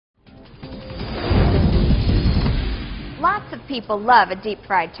of people love a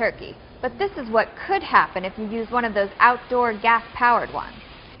deep-fried turkey, but this is what could happen if you use one of those outdoor gas-powered ones.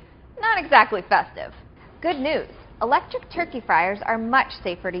 Not exactly festive. Good news, electric turkey fryers are much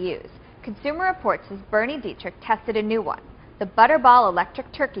safer to use. Consumer Reports' Bernie Dietrich tested a new one, the Butterball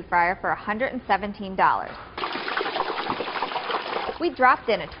electric turkey fryer for $117. We dropped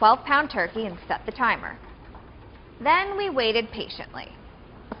in a 12-pound turkey and set the timer. Then we waited patiently.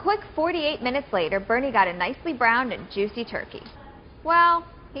 A quick 48 minutes later, Bernie got a nicely browned and juicy turkey. Well,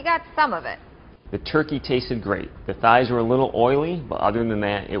 he got some of it. The turkey tasted great. The thighs were a little oily, but other than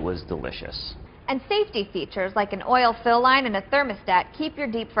that, it was delicious. And safety features like an oil fill line and a thermostat keep your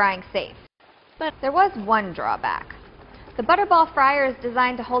deep frying safe. But there was one drawback. The Butterball fryer is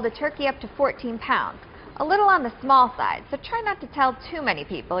designed to hold a turkey up to 14 pounds, a little on the small side, so try not to tell too many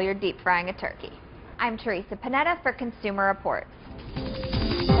people you're deep frying a turkey. I'm Teresa Panetta for Consumer Reports.